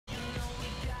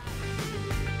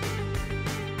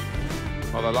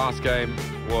Well, the last game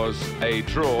was a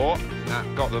draw.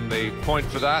 That got them the point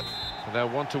for that. And they'll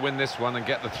want to win this one and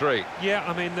get the 3. Yeah,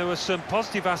 I mean, there were some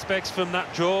positive aspects from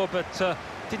that draw, but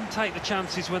didn't take the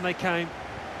chances when they came.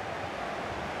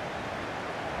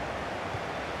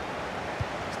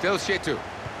 Still Shitu.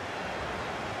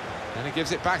 And he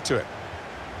gives it back to him.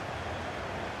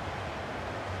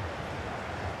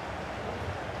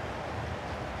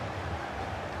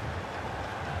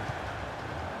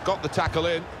 Got the tackle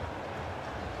in.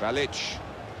 Balic.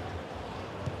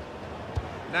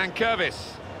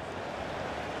 Nankervis.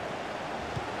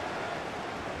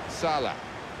 Salah.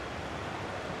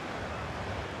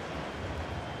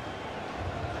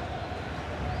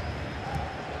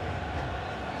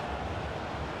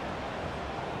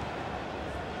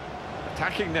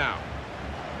 Attacking now.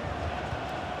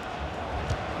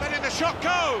 Letting the shot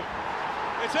go.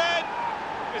 It's in.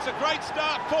 It's a great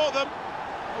start for them.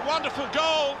 A wonderful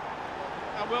goal.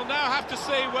 And we'll now have to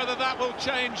see whether that will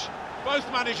change both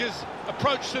managers'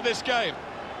 approach to this game.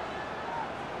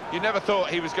 You never thought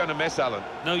he was going to miss, Alan.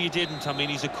 No, you didn't. I mean,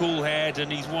 he's a cool head,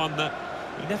 and he's one that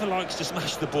he never likes to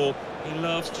smash the ball. He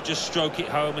loves to just stroke it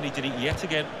home, and he did it yet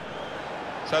again.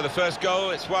 So the first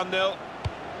goal, it's 1-0.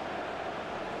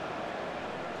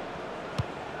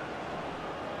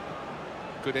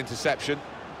 Good interception.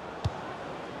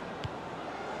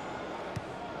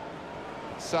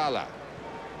 Salah.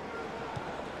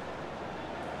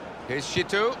 Here's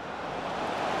Shitu.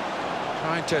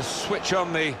 Trying to switch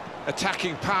on the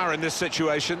attacking power in this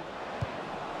situation.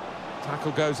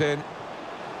 Tackle goes in.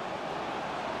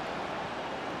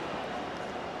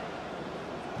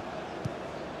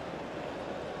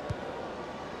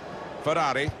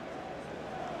 Ferrari.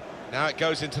 Now it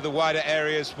goes into the wider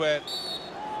areas where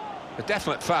a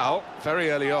definite foul very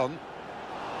early on.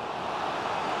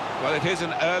 Well, it is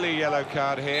an early yellow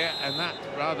card here, and that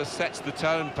rather sets the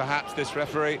tone, perhaps, this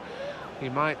referee. He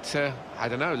might, I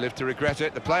don't know, live to regret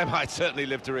it. The player might certainly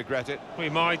live to regret it. We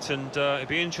might, and it'd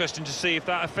be interesting to see if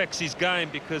that affects his game,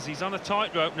 because he's on a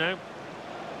tightrope now.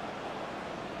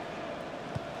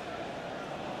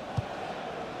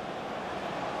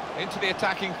 Into the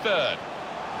attacking third.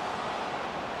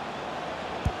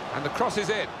 And the cross is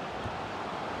in.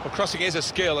 Well, crossing is a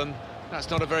skill, and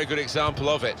that's not a very good example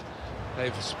of it.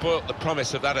 They've spoilt the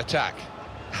promise of that attack.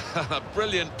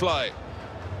 Brilliant play.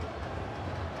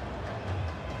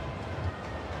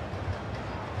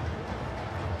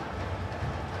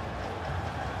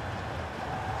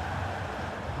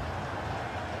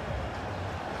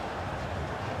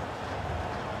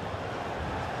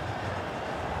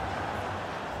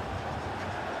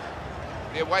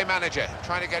 The away manager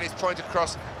trying to get his point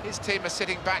across. His team are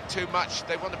sitting back too much.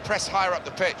 They want to press higher up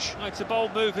the pitch. It's a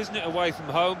bold move, isn't it, away from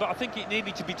home, but I think it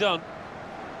needed to be done.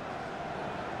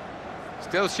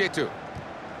 Still Shitu.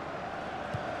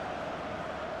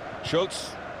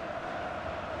 Schultz.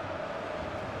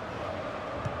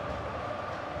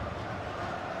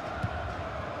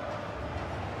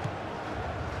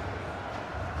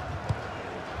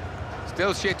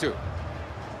 Still Shitu.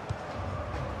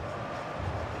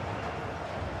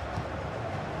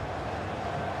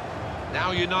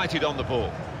 Now United on the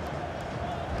ball.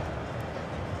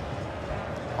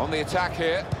 On the attack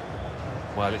here.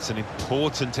 Well, it's an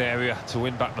important area to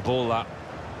win back the ball, that.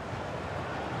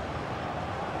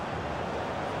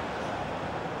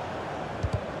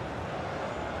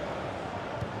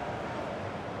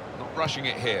 Not rushing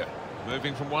it here.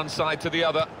 Moving from one side to the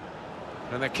other.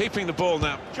 And they're keeping the ball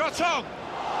now. Shot on!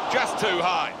 Just too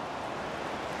high.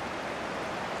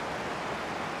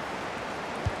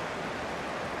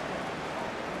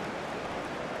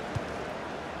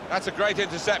 That's a great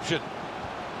interception.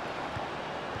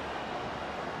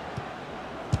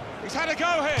 He's had a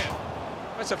go here.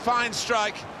 That's a fine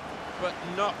strike, but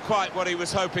not quite what he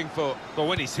was hoping for. Well,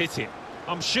 when he's hit it,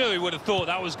 I'm sure he would have thought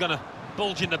that was going to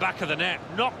bulge in the back of the net.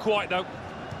 Not quite, though.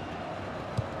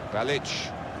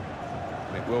 Balic.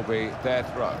 And it will be their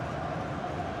throw.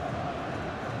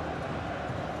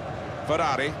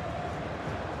 Ferrari.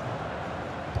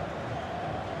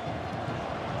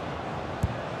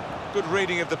 Good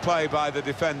reading of the play by the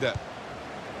defender.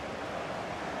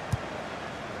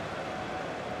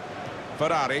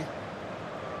 Ferrari.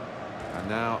 And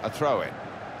now a throw-in.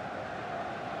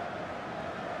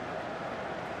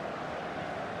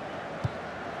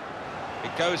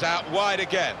 It goes out wide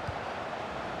again.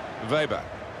 Weber.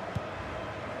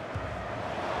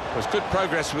 There's good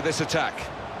progress with this attack.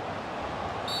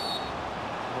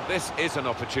 Well, this is an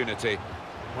opportunity.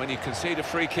 When you concede a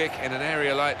free kick in an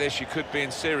area like this, you could be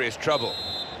in serious trouble.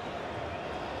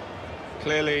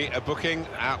 Clearly a booking,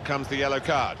 out comes the yellow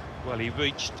card. Well, he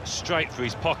reached straight for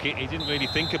his pocket. He didn't really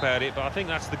think about it, but I think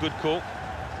that's the good call.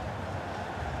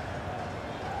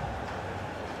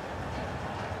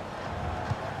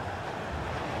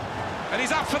 And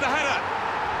he's up for the header.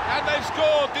 And they've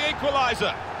scored the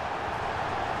equaliser.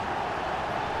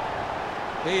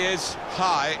 He is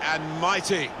high and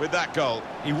mighty with that goal.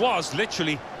 He was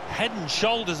literally head and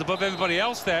shoulders above everybody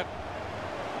else there.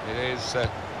 It is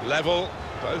level.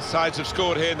 Both sides have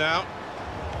scored here now.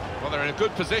 Well, they're in a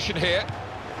good position here.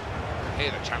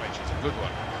 Here the challenge is a good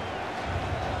one.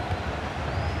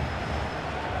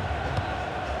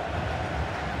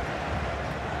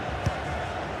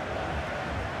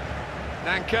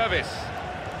 Nankervis.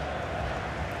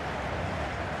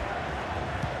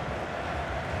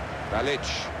 Balic.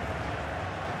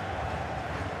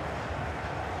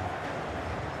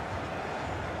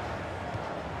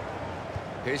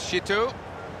 Here's Shitu.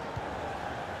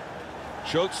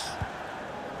 Schultz.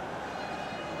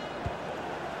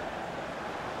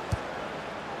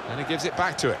 And he gives it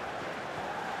back to it.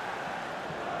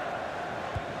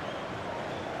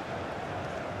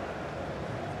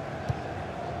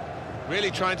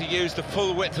 Really trying to use the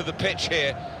full width of the pitch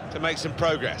here to make some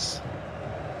progress.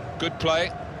 Good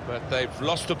play, but they've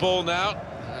lost the ball now,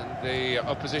 and the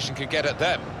opposition can get at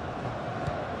them.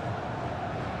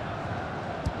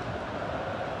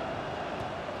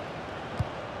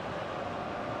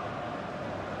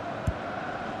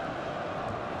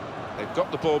 They've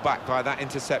got the ball back by that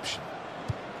interception.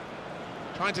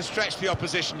 Trying to stretch the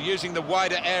opposition, using the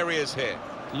wider areas here.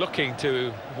 Looking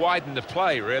to widen the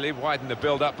play, really, widen the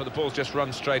build-up, but the ball's just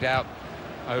run straight out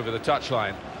over the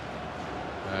touchline.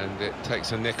 And it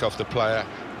takes a nick off the player,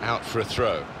 out for a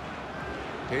throw.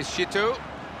 Here's Shitu.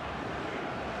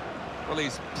 Well,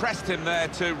 he's pressed him there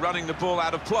to running the ball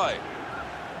out of play.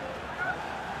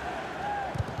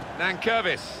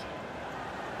 Nankervis.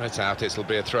 That's out, it'll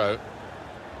be a throw.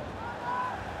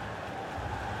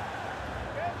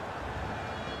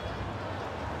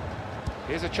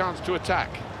 Here's a chance to attack.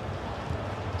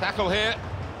 Tackle here.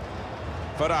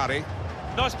 Ferrari.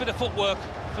 Nice bit of footwork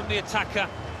from the attacker,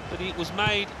 but it was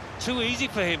made too easy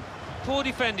for him. Poor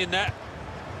defending that.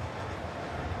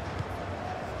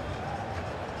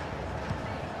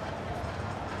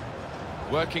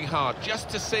 Working hard just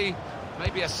to see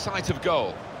maybe a sight of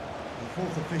goal. The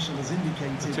fourth official has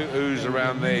indicated... Two oohs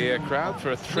around the crowd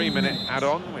for a 3-minute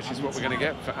add-on, which is what we're going to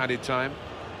get for added time.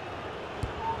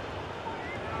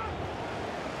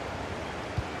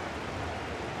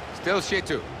 Still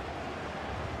Shitu.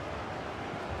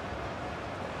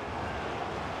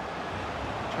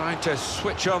 Trying to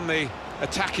switch on the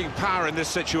attacking power in this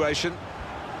situation.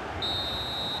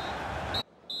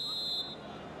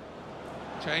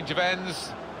 Change of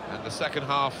ends, and the second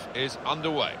half is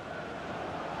underway.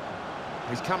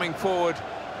 He's coming forward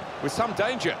with some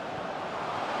danger.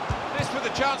 This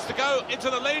with a chance to go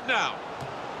into the lead now.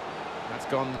 That's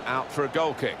gone out for a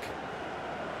goal kick.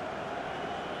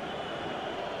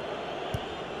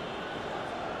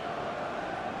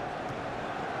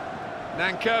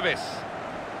 Nankervis.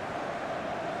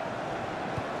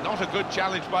 Not a good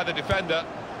challenge by the defender.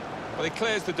 Well, he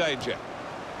clears the danger.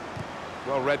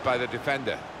 Well read by the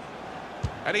defender.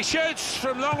 And he shoots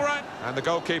from long range. And the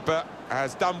goalkeeper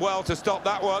has done well to stop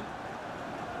that one.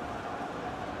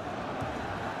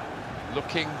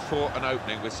 Looking for an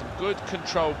opening with some good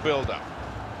controlled build-up.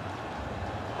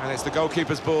 And it's the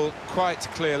goalkeeper's ball, quite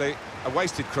clearly a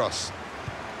wasted cross.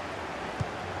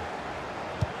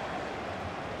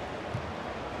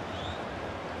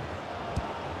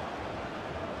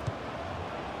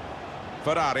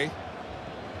 Ferrari.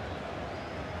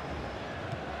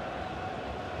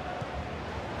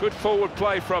 Good forward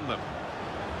play from them.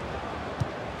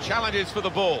 Challenges for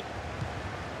the ball.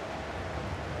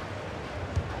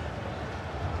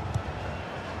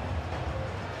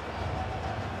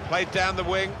 Played down the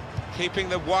wing, keeping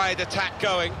the wide attack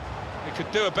going. He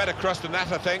could do a better cross than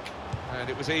that, I think. And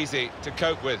it was easy to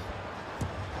cope with.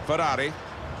 Ferrari.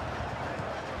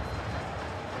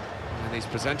 And he's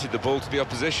presented the ball to the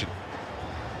opposition.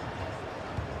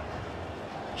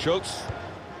 Schultz.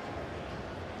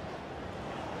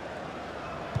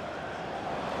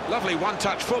 Lovely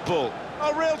one-touch football.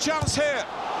 A real chance here.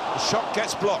 The shot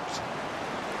gets blocked.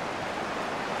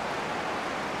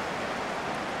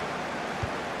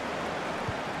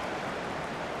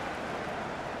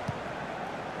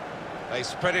 They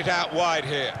spread it out wide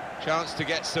here. Chance to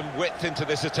get some width into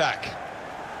this attack.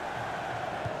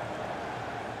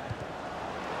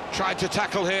 Tried to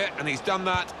tackle here, and he's done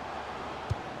that.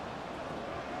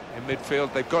 In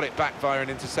midfield, they've got it back via an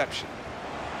interception.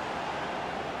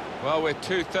 Well, we're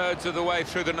 2/3 of the way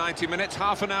through the 90 minutes,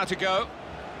 half an hour to go.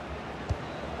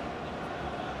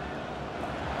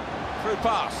 Through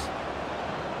pass.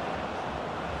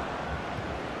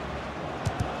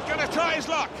 Gonna try his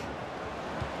luck.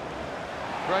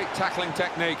 Great tackling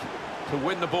technique to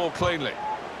win the ball cleanly.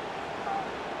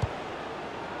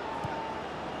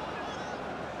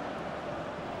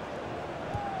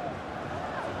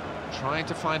 Trying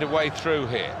to find a way through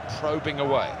here, probing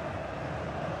away.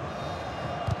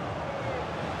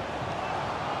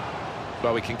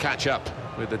 Well, we can catch up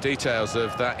with the details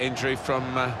of that injury from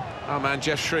our man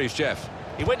Jeff Shreves. Jeff.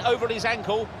 He went over on his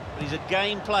ankle, but he's a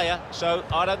game player, so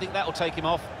I don't think that will take him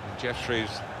off. Jeff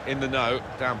Shreves in the know,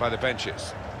 down by the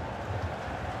benches.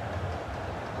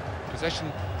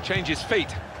 Possession changes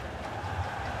feet.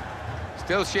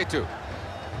 Still Shetu.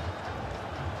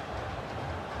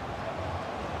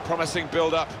 Promising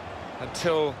build-up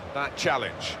until that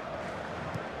challenge.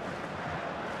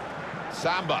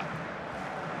 Samba.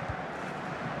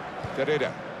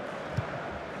 Guerrero.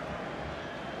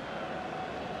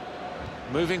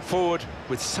 Moving forward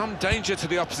with some danger to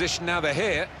the opposition now they're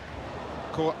here.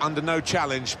 Caught under no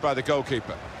challenge by the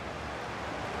goalkeeper.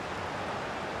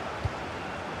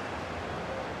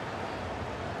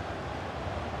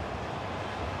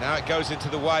 Now it goes into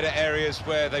the wider areas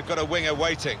where they've got a winger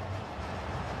waiting.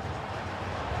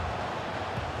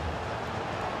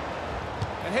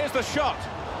 And here's the shot.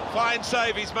 Fine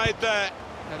save he's made there.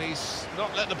 And he's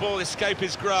not let the ball escape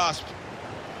his grasp.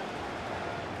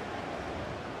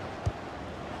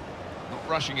 Not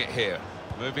rushing it here.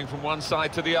 Moving from one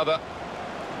side to the other.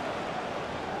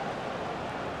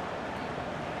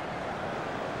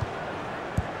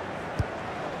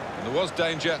 And there was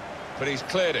danger, but he's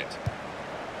cleared it.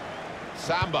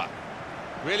 Samba,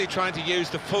 really trying to use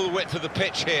the full width of the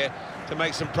pitch here to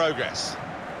make some progress.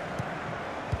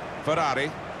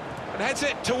 Ferrari, and heads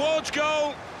it towards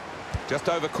goal. Just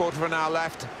over quarter of an hour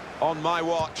left on my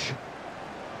watch.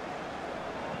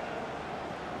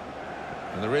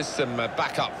 And there is some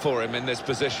backup for him in this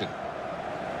position.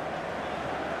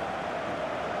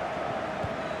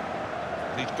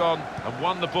 And he's gone and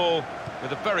won the ball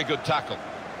with a very good tackle.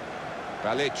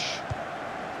 Balic.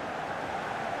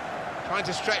 Trying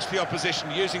to stretch the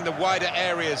opposition, using the wider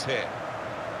areas here.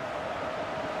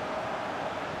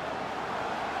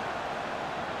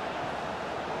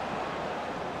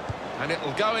 And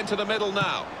it'll go into the middle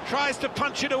now. Tries to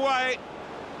punch it away.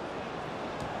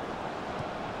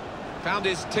 Found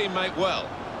his teammate well.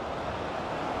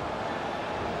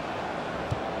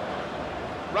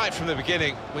 Right from the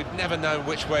beginning, we've never known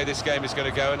which way this game is going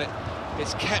to go, and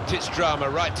it's kept its drama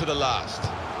right to the last.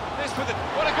 What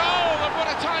a goal, and what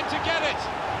a time to get it.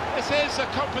 This is a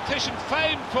competition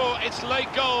famed for its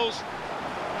late goals,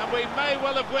 and we may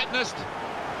well have witnessed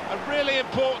a really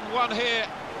important one here.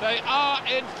 They are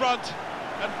in front,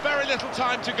 and very little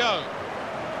time to go.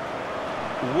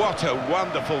 What a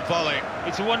wonderful volley.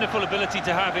 It's a wonderful ability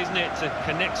to have, isn't it, to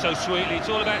connect so sweetly. It's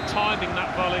all about timing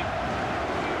that volley.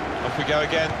 Off we go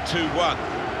again, 2-1.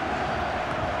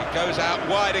 It goes out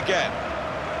wide again.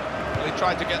 Well, he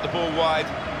tried to get the ball wide,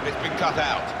 but it's been cut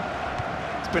out.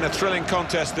 It's been a thrilling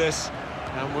contest, this,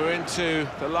 and we're into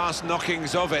the last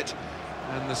knockings of it.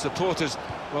 And the supporters,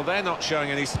 well, they're not showing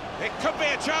any... It could be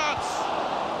a chance.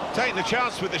 Taking the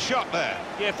chance with the shot there.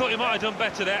 Yeah, thought he might have done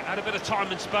better there. Had a bit of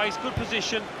time and space, good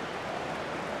position.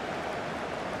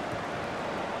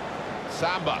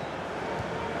 Samba.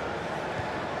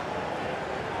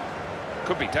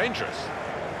 Could be dangerous.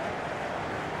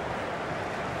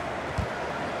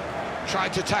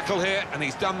 Tried to tackle here, and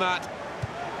he's done that.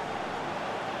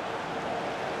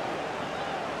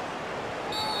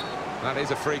 That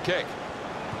is a free kick.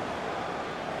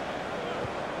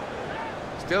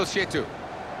 Still Shetu.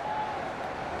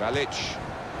 Balic.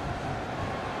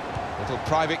 Little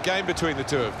private game between the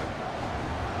two of them.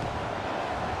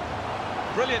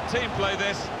 Brilliant team play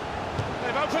this.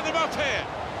 They've opened them up here.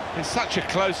 In such a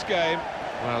close game.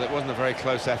 Well, it wasn't a very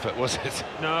close effort, was it?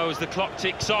 No, as the clock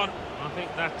ticks on, I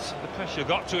think that the pressure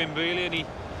got to him, really, and he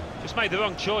just made the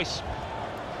wrong choice.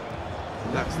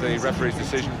 That's the referee's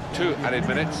decision. 2 added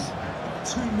minutes.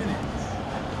 2 minutes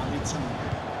added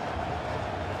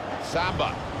time.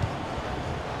 Samba.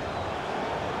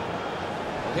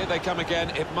 Well, here they come again.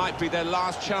 It might be their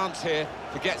last chance here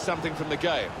to get something from the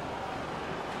game.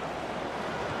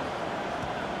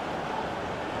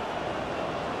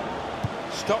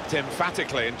 Stopped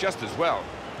emphatically, and just as well.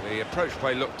 The approach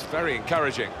play looked very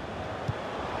encouraging.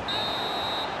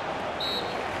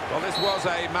 Well, this was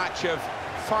a match of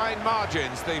fine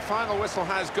margins. The final whistle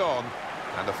has gone,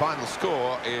 and the final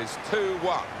score is 2-1.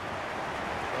 Well,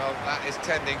 that is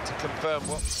tending to confirm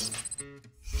what...